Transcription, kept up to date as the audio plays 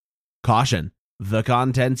Caution: the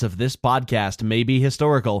contents of this podcast may be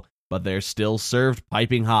historical, but they're still served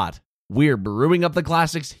piping hot. We're brewing up the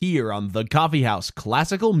classics here on the Coffee House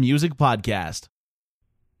Classical Music Podcast.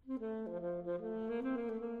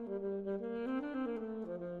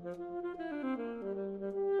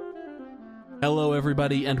 Hello,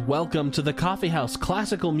 everybody, and welcome to the Coffee House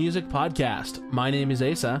Classical Music Podcast. My name is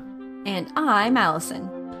Asa. And I'm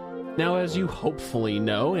Allison. Now, as you hopefully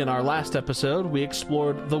know, in our last episode, we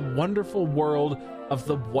explored the wonderful world of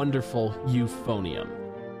the wonderful euphonium.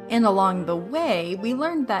 And along the way, we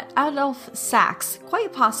learned that Adolph Sax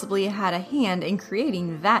quite possibly had a hand in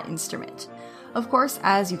creating that instrument. Of course,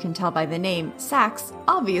 as you can tell by the name, Sax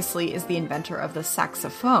obviously is the inventor of the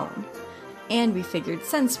saxophone. And we figured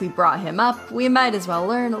since we brought him up, we might as well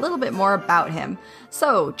learn a little bit more about him.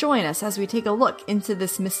 So join us as we take a look into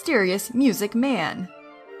this mysterious music man.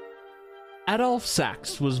 Adolph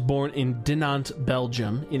Sax was born in Dinant,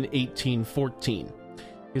 Belgium in 1814.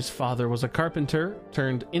 His father was a carpenter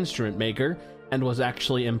turned instrument maker and was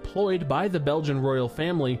actually employed by the Belgian royal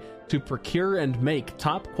family to procure and make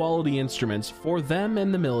top-quality instruments for them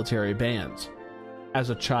and the military bands. As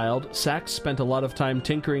a child, Sax spent a lot of time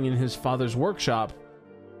tinkering in his father's workshop,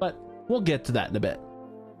 but we'll get to that in a bit.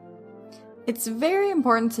 It's very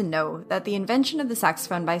important to know that the invention of the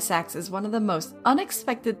saxophone by Sax is one of the most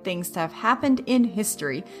unexpected things to have happened in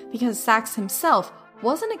history, because Sax himself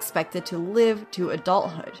wasn't expected to live to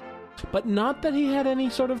adulthood. But not that he had any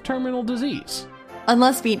sort of terminal disease.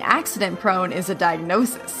 Unless being accident-prone is a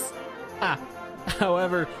diagnosis.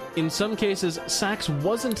 However, in some cases, Sax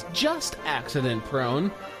wasn't just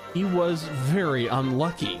accident-prone, he was very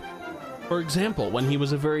unlucky. For example, when he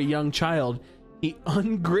was a very young child, he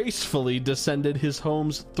ungracefully descended his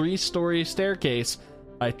home's 3-story staircase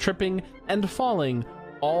by tripping and falling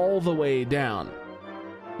all the way down.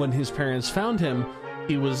 When his parents found him,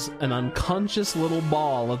 he was an unconscious little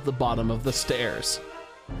ball at the bottom of the stairs.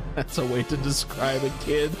 That's a way to describe a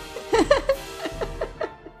kid.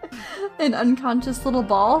 An unconscious little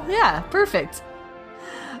ball? Yeah, perfect.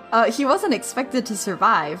 He wasn't expected to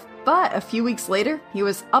survive, but a few weeks later, he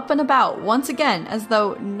was up and about once again as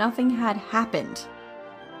though nothing had happened.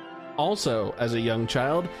 Also, as a young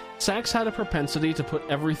child, Sax had a propensity to put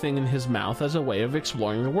everything in his mouth as a way of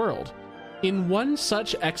exploring the world. In one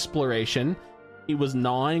such exploration, he was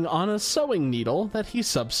gnawing on a sewing needle that he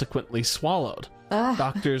subsequently swallowed.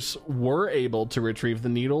 Doctors were able to retrieve the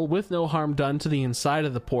needle with no harm done to the inside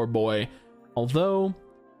of the poor boy, although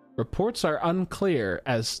reports are unclear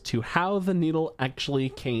as to how the needle actually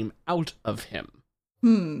came out of him.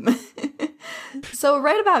 So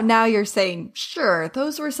right about now you're saying, sure,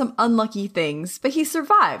 those were some unlucky things, but he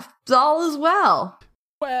survived. All is well.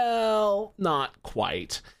 Well, not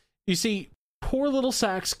quite. You see, poor little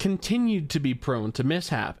Sax continued to be prone to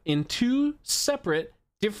mishap in two separate,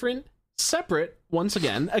 once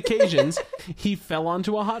again, occasions. He fell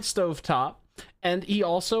onto a hot stove top, and he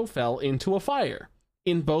also fell into a fire.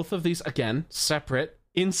 In both of these, again, separate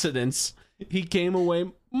incidents, he came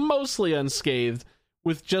away mostly unscathed,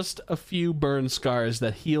 with just a few burn scars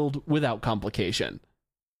that healed without complication.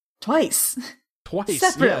 Twice.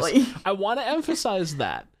 Separately. Yes. I want to emphasize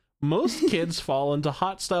that. Most kids fall into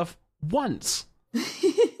hot stuff once.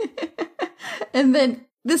 And then,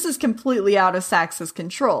 this is completely out of Sax's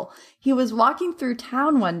control. He was walking through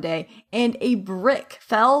town one day, and a brick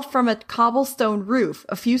fell from a cobblestone roof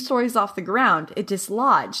a few stories off the ground. It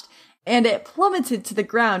dislodged, and it plummeted to the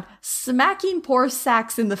ground, smacking poor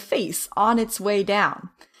Sax in the face on its way down.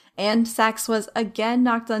 And Sax was again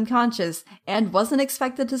knocked unconscious, and wasn't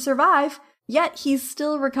expected to survive, yet he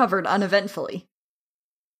still recovered uneventfully.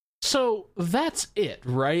 So that's it,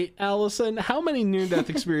 right, Allison? How many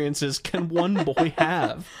near-death experiences can one boy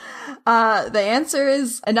have? The answer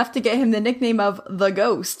is enough to get him the nickname of the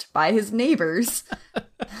Ghost by his neighbors.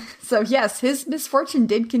 So yes, his misfortune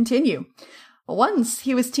did continue. Once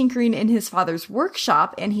he was tinkering in his father's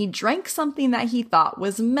workshop and he drank something that he thought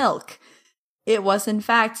was milk. It was in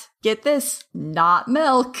fact, get this, not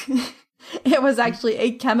milk. It was actually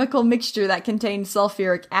a chemical mixture that contained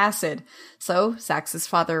sulfuric acid. So Sax's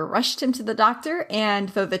father rushed him to the doctor, and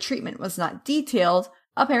though the treatment was not detailed,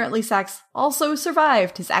 apparently Sax also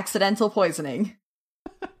survived his accidental poisoning.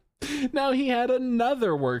 Now, he had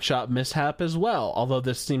another workshop mishap as well, although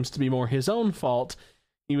this seems to be more his own fault.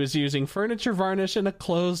 He was using furniture varnish in a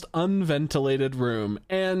closed, unventilated room,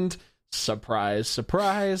 and, surprise,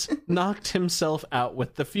 surprise, knocked himself out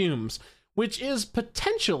with the fumes, which is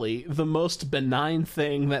potentially the most benign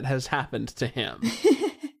thing that has happened to him.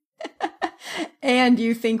 And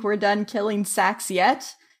you think we're done killing Sax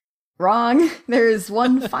yet? Wrong. There is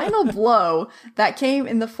one final blow that came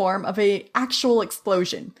in the form of an actual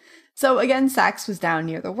explosion. So again, Sax was down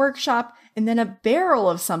near the workshop, and then a barrel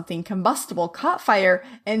of something combustible caught fire,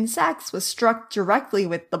 and Sax was struck directly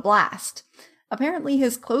with the blast. Apparently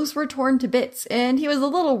his clothes were torn to bits, and he was a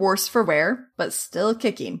little worse for wear, but still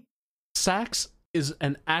kicking. Sax is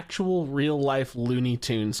an actual real-life Looney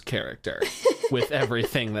Tunes character with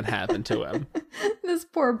everything that happened to him. This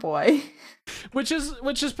poor boy. Which is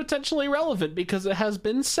potentially relevant because it has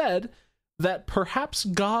been said that perhaps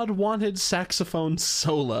God wanted saxophone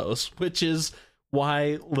solos, which is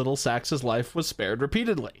why little Sax's life was spared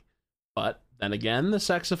repeatedly. But then again, the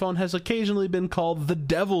saxophone has occasionally been called the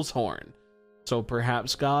devil's horn. So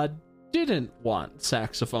perhaps God didn't want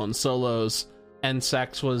saxophone solos, and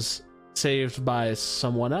Sax was saved by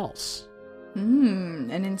someone else. An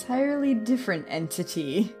entirely different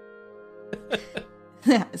entity.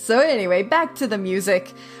 So anyway, back to the music.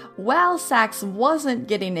 While Sax wasn't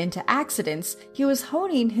getting into accidents, he was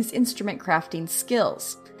honing his instrument crafting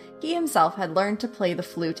skills. He himself had learned to play the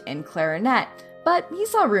flute and clarinet, but he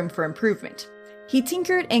saw room for improvement. He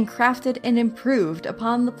tinkered and crafted and improved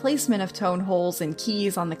upon the placement of tone holes and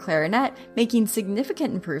keys on the clarinet, making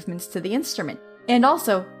significant improvements to the instrument. And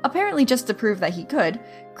also, apparently just to prove that he could,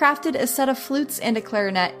 crafted a set of flutes and a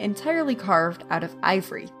clarinet entirely carved out of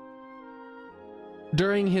ivory.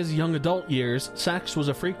 During his young adult years, Sax was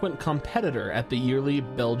a frequent competitor at the yearly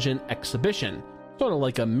Belgian exhibition, sort of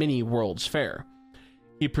like a mini World's Fair.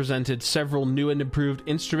 He presented several new and improved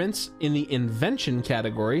instruments in the invention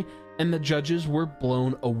category, and the judges were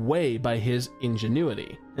blown away by his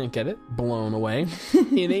ingenuity. Get it? Blown away.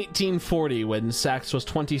 In 1840, when Sax was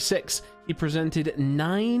 26, he presented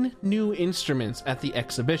 9 new instruments at the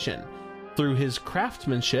exhibition. Through his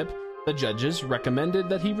craftsmanship, the judges recommended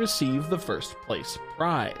that he receive the first place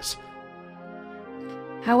prize.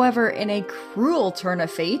 However, in a cruel turn of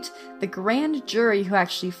fate, the grand jury who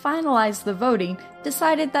actually finalized the voting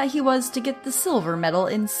decided that he was to get the silver medal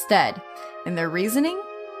instead. And their reasoning?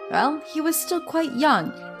 Well, he was still quite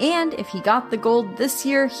young, and if he got the gold this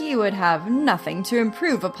year, he would have nothing to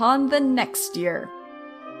improve upon the next year.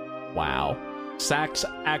 Wow. Sax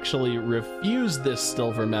actually refused this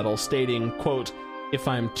silver medal, stating, quote, "If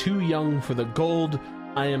I'm too young for the gold,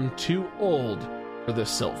 I am too old for the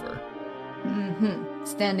silver."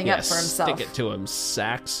 Standing up for himself. Stick it to him,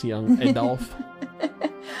 Sax, young Adolph.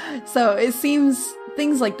 So it seems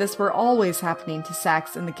things like this were always happening to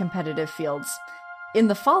Sax in the competitive fields. In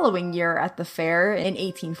the following year at the fair in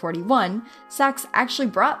 1841, Sax actually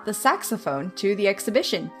brought the saxophone to the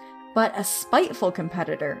exhibition. But a spiteful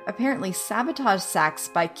competitor apparently sabotaged Sax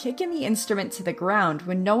by kicking the instrument to the ground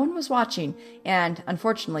when no one was watching, and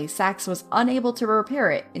unfortunately, Sax was unable to repair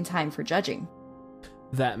it in time for judging.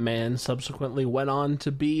 That man subsequently went on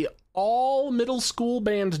to be all middle school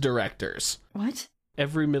band directors. What?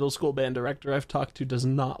 Every middle school band director I've talked to does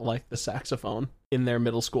not like the saxophone in their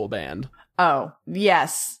middle school band. Oh,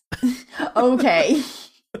 yes. Okay.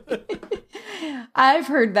 I've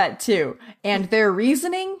heard that too. And their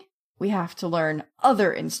reasoning? We have to learn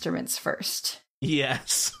other instruments first.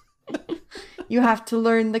 Yes. You have to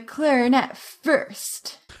learn the clarinet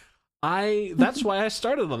first. That's why I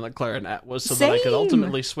started on the clarinet, was so Same. that I could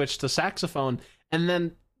ultimately switch to saxophone, and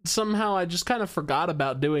then somehow I just kind of forgot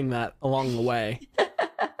about doing that along the way.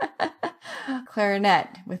 Clarinet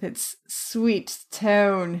with its sweet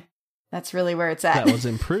tone. That's really where it's at. That was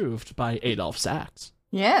improved by Adolph Sax.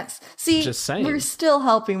 Yes. See, Just saying. We're still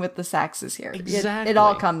helping with the saxes here. Exactly. It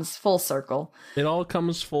all comes full circle. It all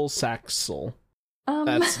comes full saxel.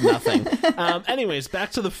 That's nothing. Anyways,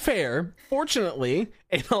 back to the fair. Fortunately,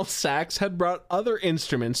 Adolph Sax had brought other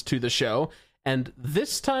instruments to the show, and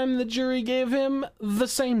this time the jury gave him the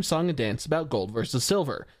same song and dance about gold versus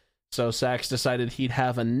silver. So Sax decided he'd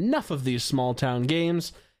have enough of these small-town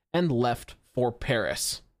games and left for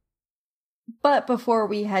Paris. But before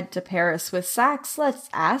we head to Paris with Sax, let's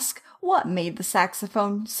ask, what made the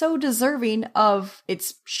saxophone so deserving of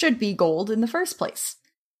its should-be gold in the first place?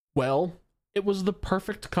 Well, it was the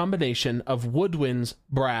perfect combination of woodwinds,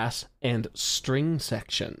 brass, and string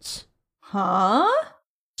sections. Huh?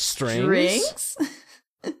 Strings?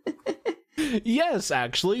 Yes,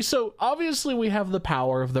 actually. So, obviously we have the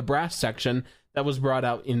power of the brass section that was brought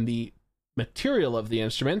out in the material of the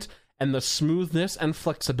instrument, and the smoothness and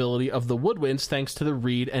flexibility of the woodwinds thanks to the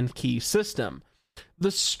reed and key system. The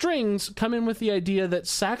strings come in with the idea that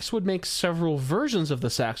Sax would make several versions of the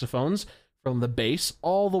saxophones, from the bass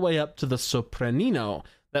all the way up to the sopranino,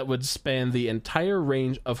 that would span the entire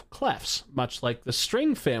range of clefs, much like the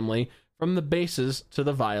string family from the basses to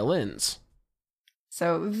the violins.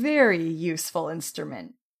 So, very useful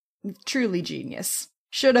instrument. Truly genius.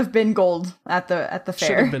 Should have been gold at the fair.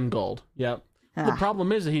 Should have been gold, yep. The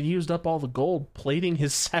problem is that he'd used up all the gold plating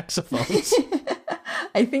his saxophones.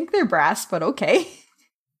 I think they're brass, but okay.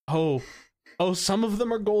 Oh, some of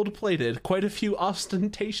them are gold plated. Quite a few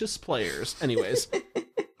ostentatious players. Anyways.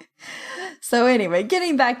 So anyway,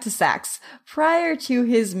 getting back to sax. Prior to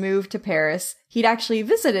his move to Paris, he'd actually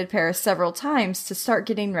visited Paris several times to start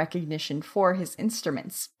getting recognition for his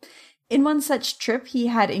instruments. In one such trip, he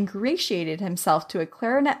had ingratiated himself to a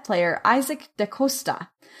clarinet player, Isaac da Costa.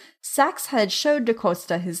 Sax had showed da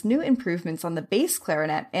Costa his new improvements on the bass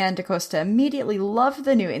clarinet, and da Costa immediately loved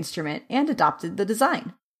the new instrument and adopted the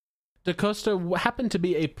design. Da Costa happened to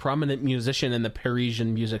be a prominent musician in the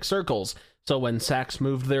Parisian music circles, so when Sax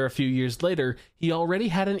moved there a few years later, he already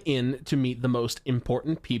had an in to meet the most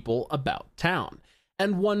important people about town.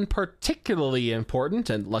 And one particularly important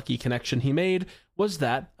and lucky connection he made was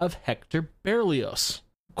that of Hector Berlioz.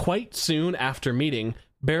 Quite soon after meeting,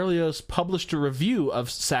 Berlioz published a review of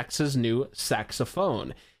Sax's new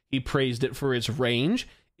saxophone. He praised it for its range,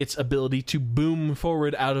 its ability to boom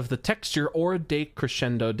forward out of the texture or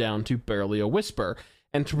decrescendo down to barely a whisper,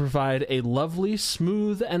 and to provide a lovely,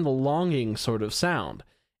 smooth, and longing sort of sound.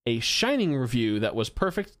 A shining review that was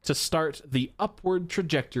perfect to start the upward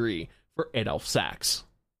trajectory for Adolph Sax.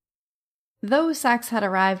 Though Sax had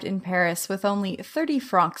arrived in Paris with only 30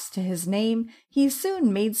 francs to his name, he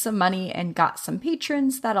soon made some money and got some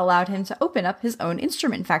patrons that allowed him to open up his own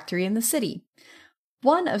instrument factory in the city.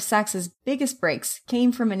 One of Sax's biggest breaks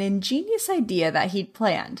came from an ingenious idea that he'd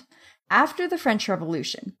planned. After the French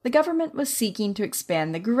Revolution, the government was seeking to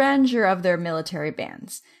expand the grandeur of their military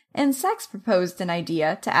bands, and Sax proposed an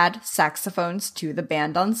idea to add saxophones to the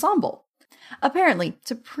band ensemble. Apparently,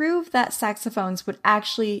 to prove that saxophones would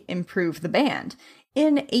actually improve the band,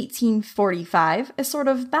 in 1845, a sort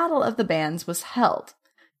of battle of the bands was held.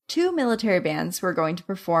 Two military bands were going to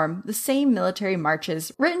perform the same military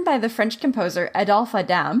marches written by the French composer Adolph,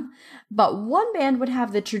 but one band would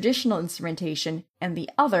have the traditional instrumentation and the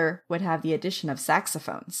other would have the addition of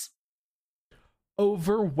saxophones.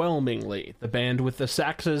 Overwhelmingly, the band with the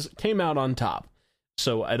saxes came out on top,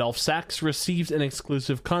 so Adolph Sax received an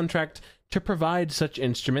exclusive contract to provide such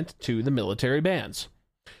instrument to the military bands.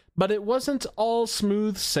 But it wasn't all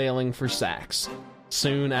smooth sailing for Sax.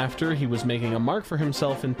 Soon after he was making a mark for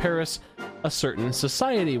himself in Paris, a certain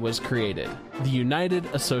society was created, the United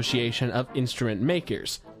Association of Instrument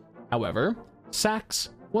Makers. However,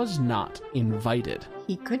 Sax was not invited.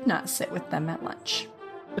 He could not sit with them at lunch.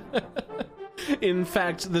 In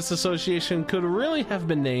fact, this association could really have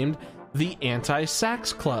been named the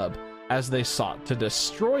Anti-Sax Club, as they sought to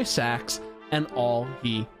destroy Sax and all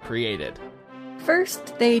he created.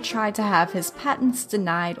 First, they tried to have his patents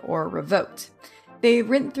denied or revoked. They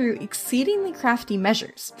went through exceedingly crafty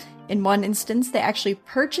measures. In one instance, they actually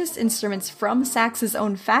purchased instruments from Sax's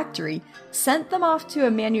own factory, sent them off to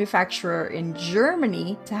a manufacturer in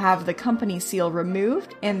Germany to have the company seal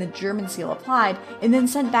removed and the German seal applied, and then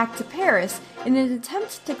sent back to Paris in an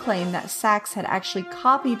attempt to claim that Sax had actually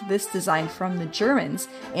copied this design from the Germans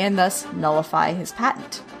and thus nullify his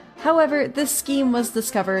patent. However, this scheme was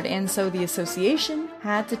discovered, and so the association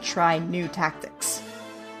had to try new tactics.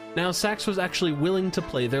 Now, Sax was actually willing to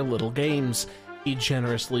play their little games. He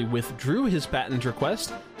generously withdrew his patent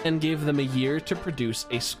request and gave them a year to produce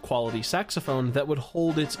a quality saxophone that would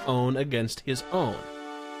hold its own against his own.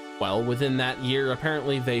 Well, within that year,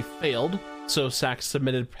 apparently they failed, so Sax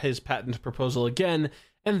submitted his patent proposal again,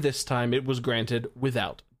 and this time it was granted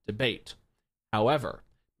without debate. However,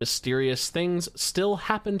 mysterious things still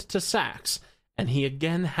happened to Sax, and he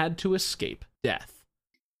again had to escape death.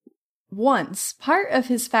 Once, part of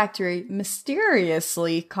his factory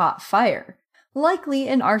mysteriously caught fire, likely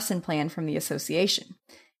an arson plan from the association.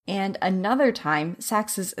 And another time,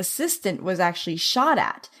 Sax's assistant was actually shot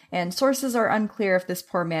at, and sources are unclear if this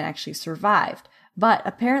poor man actually survived. But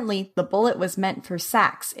apparently, the bullet was meant for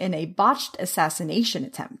Sax in a botched assassination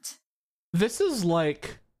attempt. This is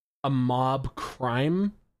like a mob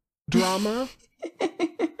crime drama,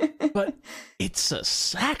 but it's a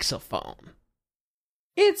saxophone.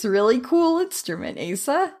 It's a really cool instrument,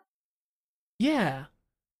 Asa. Yeah,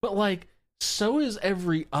 but like, so is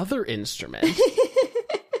every other instrument.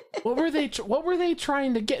 What were they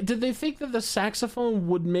trying to get? Did they think that the saxophone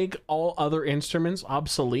would make all other instruments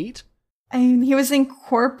obsolete? I mean, he was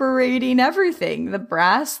incorporating everything. The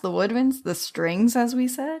brass, the woodwinds, the strings, as we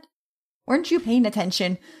said. Weren't you paying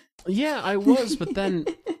attention? Yeah, I was, but then...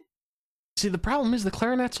 See, the problem is the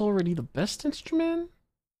clarinet's already the best instrument.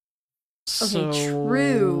 Okay,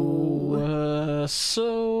 true.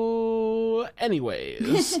 So,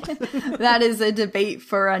 anyways. That is a debate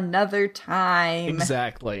for another time.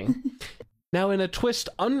 Exactly. Now, in a twist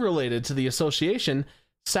unrelated to the association,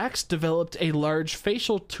 Sachs developed a large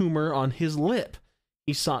facial tumor on his lip.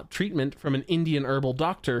 He sought treatment from an Indian herbal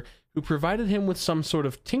doctor who provided him with some sort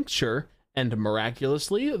of tincture, and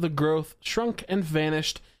miraculously, the growth shrunk and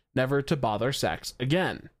vanished, never to bother Sachs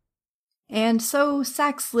again. And so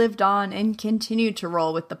Sachs lived on and continued to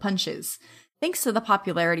roll with the punches. Thanks to the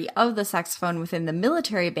popularity of the saxophone within the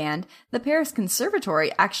military band, the Paris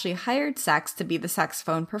Conservatory actually hired Sachs to be the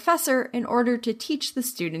saxophone professor in order to teach the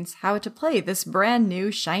students how to play this brand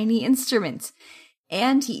new shiny instrument.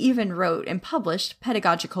 And he even wrote and published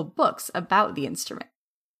pedagogical books about the instrument.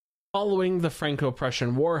 Following the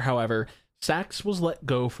Franco-Prussian War, however, Sachs was let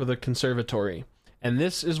go for the conservatory, and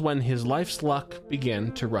this is when his life's luck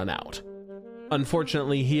began to run out.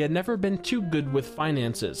 Unfortunately, he had never been too good with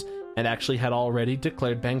finances, and actually had already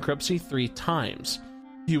declared bankruptcy 3 times.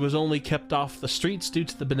 He was only kept off the streets due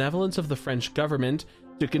to the benevolence of the French government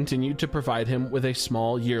to continue to provide him with a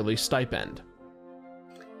small yearly stipend.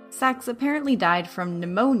 Sachs apparently died from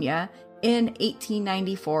pneumonia in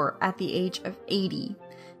 1894 at the age of 80.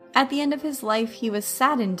 At the end of his life, he was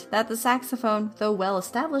saddened that the saxophone, though well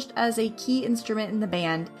established as a key instrument in the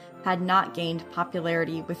band, had not gained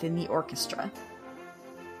popularity within the orchestra.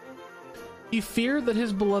 He feared that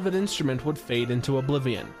his beloved instrument would fade into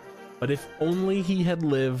oblivion, but if only he had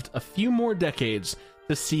lived a few more decades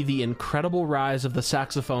to see the incredible rise of the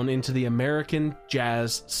saxophone into the American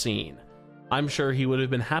jazz scene. I'm sure he would have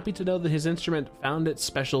been happy to know that his instrument found its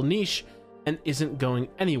special niche and isn't going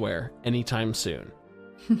anywhere anytime soon.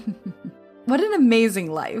 What an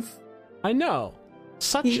amazing life. I know.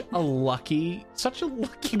 Such a lucky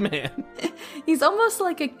man. He's almost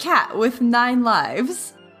like a cat with 9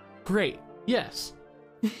 lives. Great. Yes.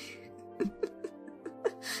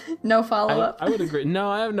 No follow-up? I would agree. No,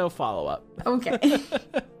 I have no follow-up. Okay.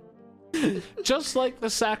 Just like the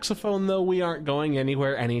saxophone, though, we aren't going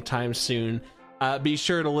anywhere anytime soon. Be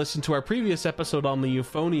sure to listen to our previous episode on the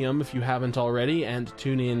euphonium if you haven't already, and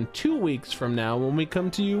tune in 2 weeks from now when we come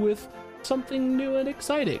to you with something new and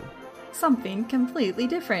exciting. Something completely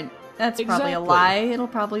different. That's probably a lie. It'll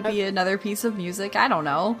probably be another piece of music. I don't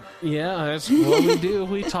know. Yeah, that's what we do.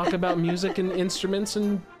 We talk about music and instruments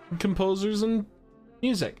and composers and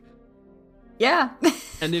music. Yeah.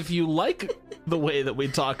 And if you like the way that we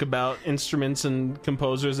talk about instruments and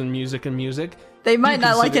composers and music, they might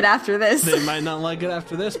not like it after this. They might not like it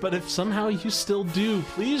after this, but if somehow you still do,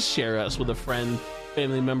 please share us with a friend,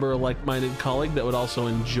 family member, or like-minded colleague that would also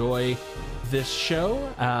enjoy this show,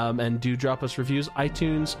 and do drop us reviews.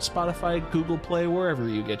 iTunes, Spotify, Google Play, wherever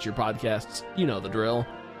you get your podcasts. You know the drill.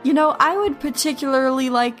 You know, I would particularly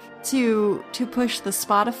like to push the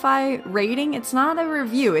Spotify rating. It's not a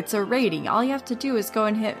review, it's a rating. All you have to do is go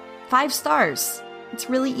and hit 5 stars. It's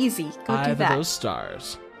really easy. Go do that. 5 of those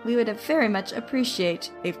stars. We would very much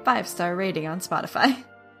appreciate a 5-star rating on Spotify.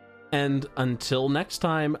 And until next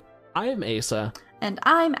time, I'm Asa. And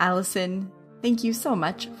I'm Allison. Thank you so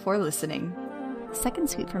much for listening. The second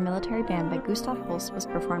suite for Military Band by Gustav Holst was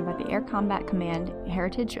performed by the Air Combat Command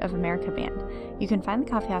Heritage of America Band. You can find the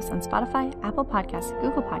Coffee House on Spotify, Apple Podcasts,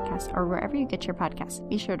 Google Podcasts, or wherever you get your podcasts.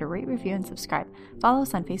 Be sure to rate, review, and subscribe. Follow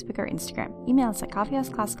us on Facebook or Instagram. Email us at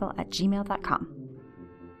coffeehouseclassical@gmail.com.